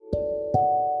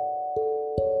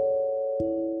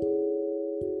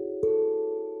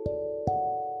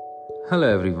Hello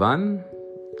everyone,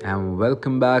 and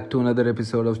welcome back to another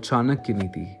episode of Chanakya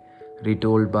Niti,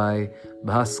 retold by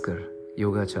Bhaskar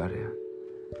Yogacharya.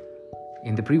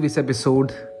 In the previous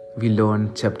episode, we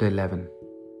learned chapter 11.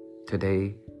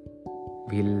 Today,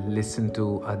 we'll listen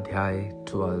to Adhyay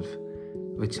 12,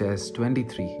 which has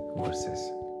 23 verses.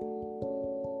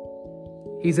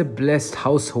 He is a blessed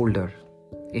householder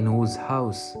in whose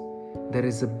house there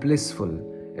is a blissful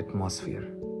atmosphere,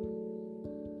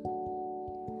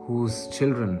 whose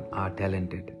children are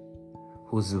talented,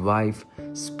 whose wife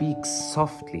speaks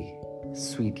softly,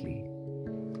 sweetly,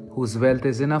 whose wealth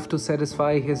is enough to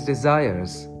satisfy his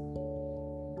desires,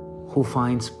 who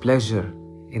finds pleasure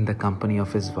in the company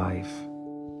of his wife,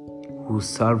 whose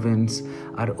servants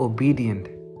are obedient,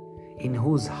 in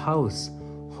whose house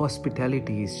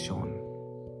hospitality is shown.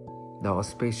 The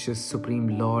auspicious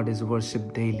Supreme Lord is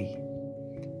worshipped daily.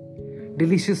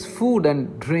 Delicious food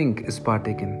and drink is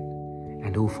partaken,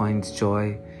 and who finds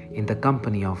joy in the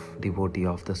company of devotee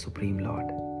of the Supreme Lord.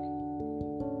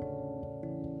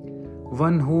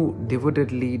 One who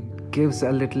devotedly gives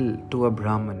a little to a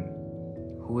Brahman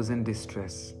who is in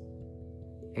distress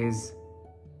is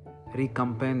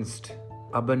recompensed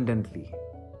abundantly.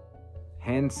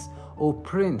 Hence, O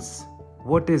Prince,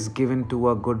 what is given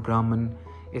to a good Brahman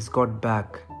is got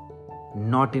back,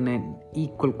 not in an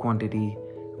equal quantity,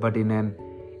 but in an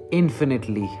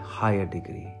infinitely higher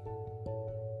degree.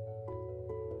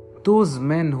 Those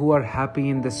men who are happy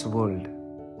in this world,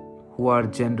 who are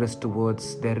generous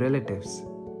towards their relatives,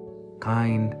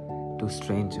 kind to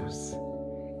strangers,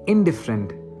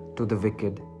 indifferent to the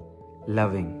wicked,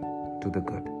 loving to the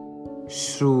good,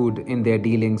 shrewd in their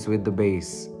dealings with the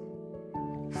base,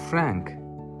 frank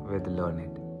with the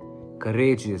learned,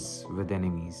 courageous with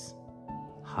enemies,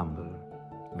 humble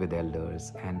with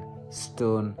elders, and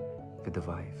stern with the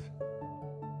wife.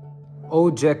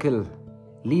 O Jekyll,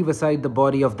 leave aside the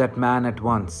body of that man at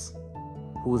once,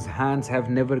 whose hands have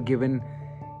never given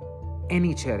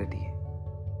any charity,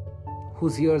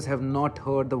 whose ears have not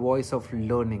heard the voice of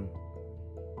learning,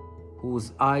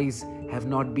 whose eyes have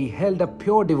not beheld a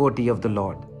pure devotee of the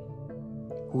Lord,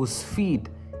 whose feet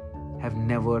have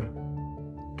never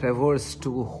traversed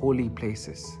to holy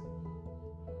places,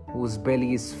 whose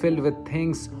belly is filled with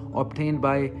things obtained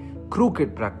by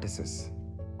crooked practices,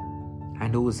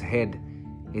 and whose head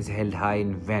is held high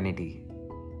in vanity.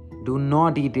 Do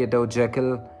not eat it, O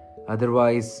Jekyll,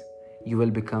 otherwise you will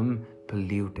become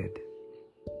polluted.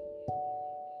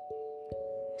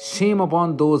 Shame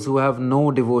upon those who have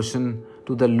no devotion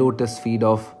to the lotus feet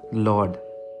of Lord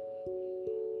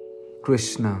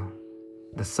Krishna,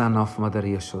 the son of Mother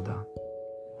Yashoda,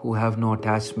 who have no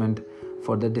attachment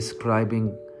for the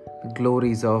describing the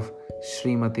glories of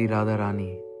Srimati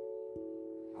Radharani,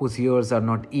 whose ears are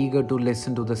not eager to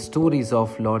listen to the stories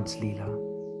of Lord's Leela.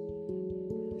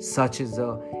 Such is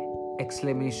the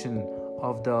exclamation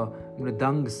of the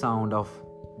mridang sound of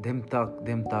dhimtak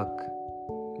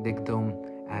digdum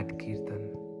at kirtan.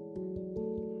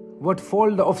 What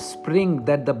fault of spring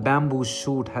that the bamboo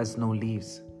shoot has no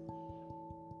leaves?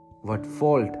 What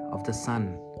fault of the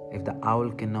sun if the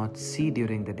owl cannot see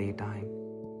during the daytime?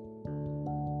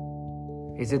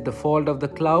 Is it the fault of the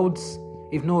clouds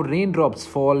if no raindrops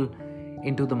fall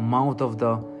into the mouth of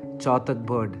the chatak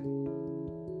bird?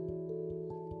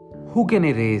 Who can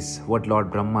erase what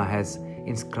Lord Brahma has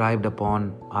inscribed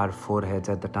upon our foreheads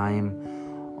at the time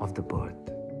of the birth?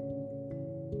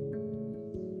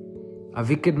 A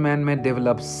wicked man may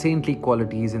develop saintly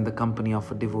qualities in the company of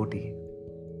a devotee,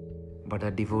 but a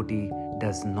devotee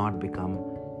does not become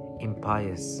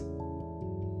impious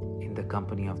in the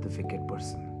company of the wicked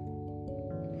person.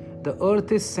 The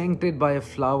earth is sanctified by a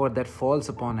flower that falls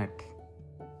upon it,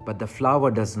 but the flower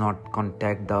does not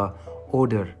contact the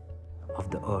odor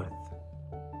of the earth.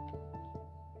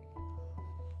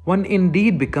 One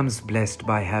indeed becomes blessed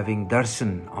by having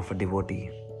darshan of a devotee,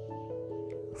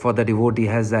 for the devotee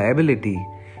has the ability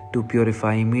to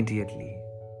purify immediately,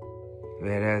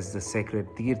 whereas the sacred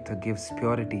tirtha gives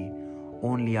purity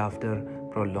only after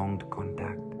prolonged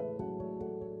contact.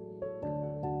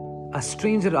 A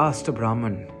stranger asked a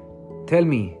Brahman, "Tell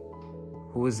me,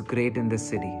 who is great in this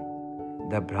city?"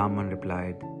 The Brahman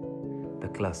replied, "The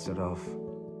cluster of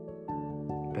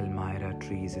Palmyra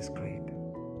trees is great."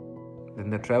 Then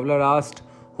the traveler asked,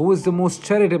 "Who is the most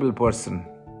charitable person?"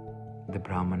 The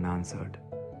Brahman answered,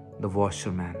 "The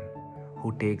washerman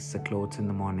who takes the clothes in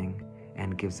the morning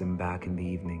and gives them back in the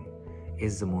evening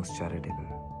is the most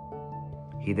charitable."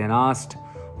 He then asked,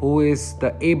 "Who is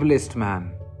the ablest man?"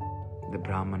 The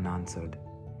Brahman answered,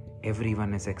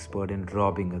 "Everyone is expert in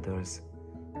robbing others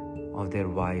of their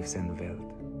wives and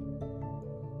wealth."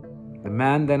 The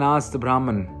man then asked the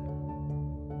Brahman,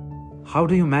 How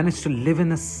do you manage to live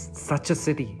in such a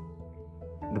city?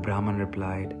 The Brahman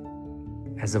replied,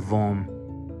 as a worm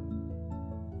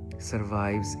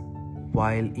survives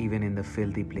while even in the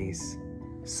filthy place,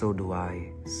 so do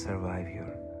I survive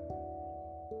here.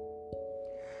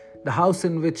 The house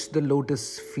in which the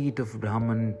lotus feet of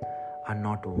Brahman are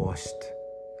not washed,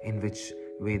 in which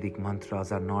Vedic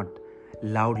mantras are not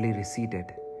loudly recited,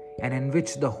 and in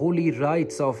which the holy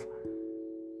rites of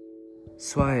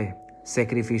Swai,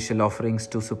 sacrificial offerings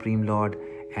to Supreme Lord,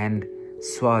 and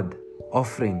Swad,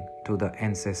 offering to the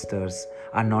ancestors,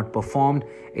 are not performed,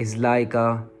 is like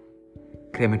a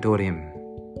crematorium.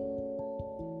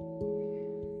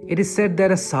 It is said that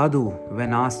a sadhu,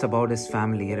 when asked about his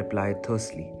family, replied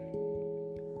tersely,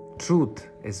 "Truth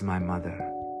is my mother,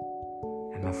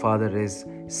 and my father is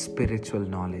spiritual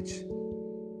knowledge.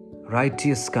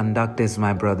 Righteous conduct is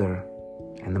my brother,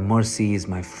 and the mercy is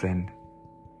my friend.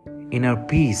 Inner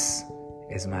peace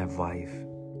is my wife,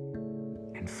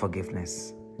 and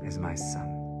forgiveness is my son.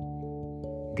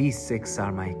 These six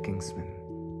are my kinsmen."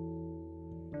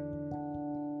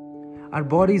 Our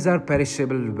bodies are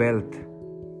perishable. Wealth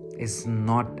is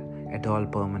not at all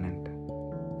permanent,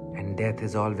 and death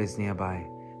is always nearby.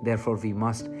 Therefore, we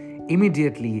must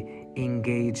immediately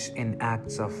engage in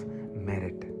acts of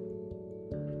merit.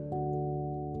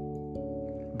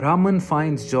 Brahman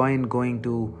finds joy in going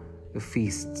to the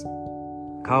feasts.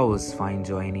 Cows find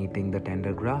joy in eating the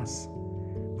tender grass.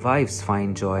 Wives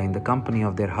find joy in the company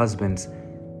of their husbands,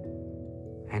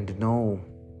 and know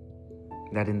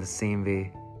that in the same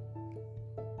way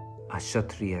a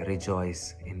Kshatriya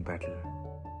rejoices in battle.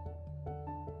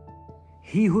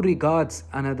 He who regards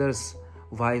another's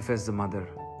wife as the mother,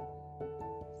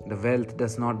 the wealth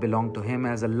does not belong to him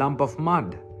as a lump of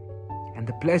mud, and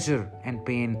the pleasure and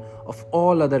pain of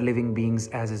all other living beings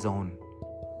as his own,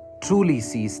 truly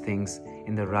sees things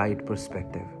in the right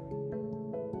perspective.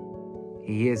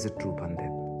 He is a true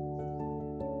Pandit.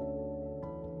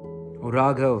 O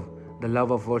Raghav, the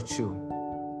love of virtue,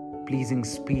 pleasing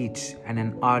speech, and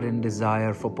an ardent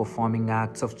desire for performing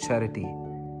acts of charity,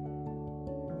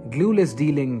 glueless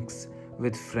dealings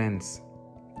with friends,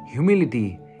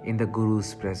 humility in the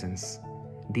Guru's presence,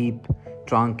 deep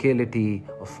tranquility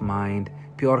of mind,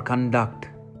 pure conduct,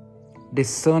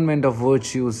 discernment of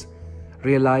virtues,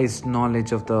 realized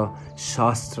knowledge of the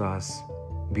Shastras,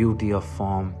 beauty of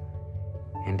form,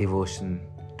 and devotion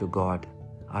to God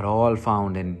are all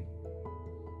found in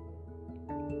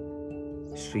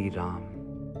Sri Ram.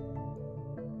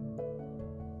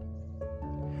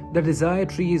 The desire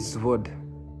tree is wood.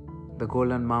 The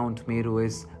golden Mount Meru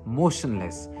is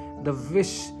motionless. The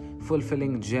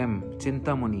wish-fulfilling gem,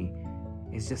 Chintamani,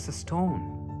 is just a stone.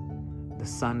 The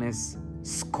sun is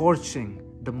scorching.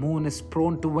 The moon is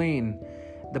prone to wane.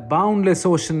 The boundless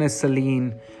ocean is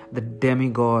saline. The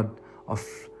demigod of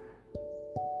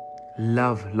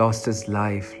love lost his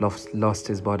life, lost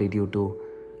his body due to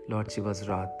Lord Shiva's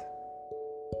wrath.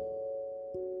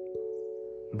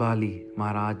 Bali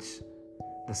Maharaj,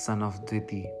 the son of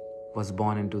Diti, was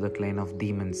born into the clan of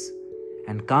demons,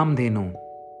 and Kamdhenu,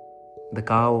 the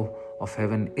cow of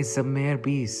heaven, is a mere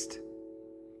beast.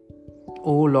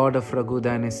 O Lord of Raghu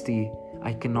dynasty,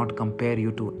 I cannot compare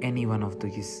you to any one of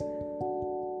these.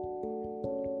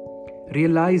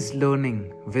 Realized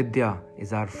learning, Vidya,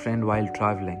 is our friend while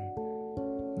traveling.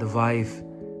 The wife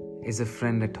is a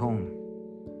friend at home.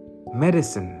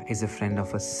 Medicine is a friend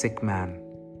of a sick man.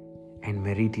 And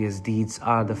meritorious deeds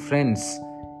are the friends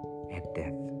at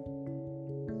death.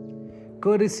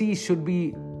 Courtesy should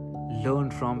be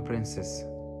learned from princes.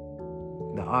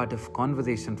 The art of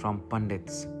conversation from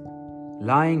pandits.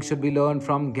 Lying should be learned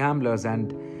from gamblers,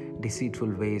 and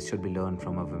deceitful ways should be learned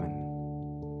from a woman.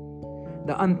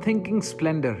 The unthinking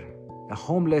splendor, the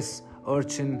homeless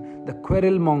urchin, the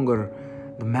quarrel monger,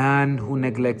 the man who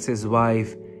neglects his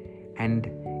wife and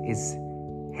is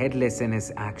headless in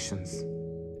his actions.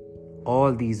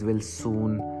 All these will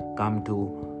soon come to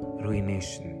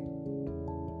ruination.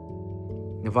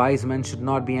 The wise man should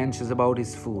not be anxious about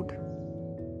his food.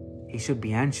 He should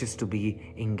be anxious to be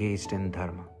engaged in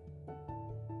dharma.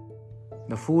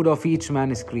 The food of each man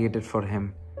is created for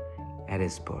him at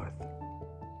his birth.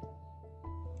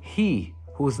 He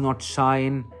who is not shy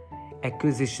in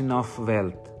acquisition of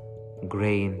wealth,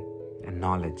 grain, and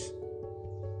knowledge,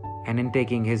 and in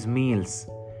taking his meals,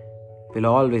 will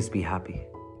always be happy.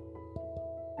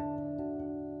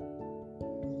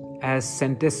 As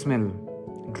centesimal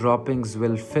droppings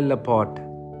will fill a pot,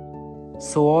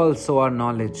 so also are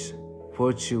knowledge,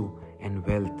 virtue, and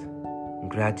wealth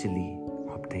gradually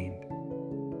obtained.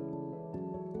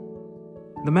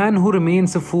 The man who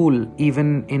remains a fool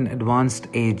even in advanced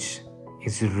age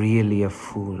is really a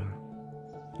fool.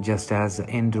 just as the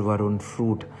Indra-Varun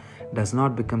fruit does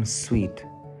not become sweet,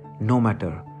 no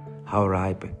matter how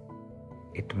ripe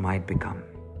it might become.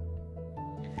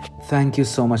 Thank you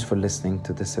so much for listening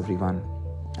to this, everyone.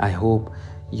 I hope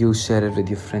you share it with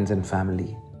your friends and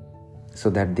family so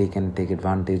that they can take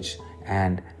advantage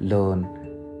and learn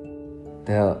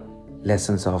the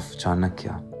lessons of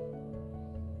Chanakya.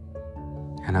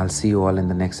 And I'll see you all in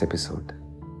the next episode.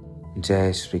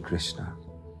 Jai Shri Krishna.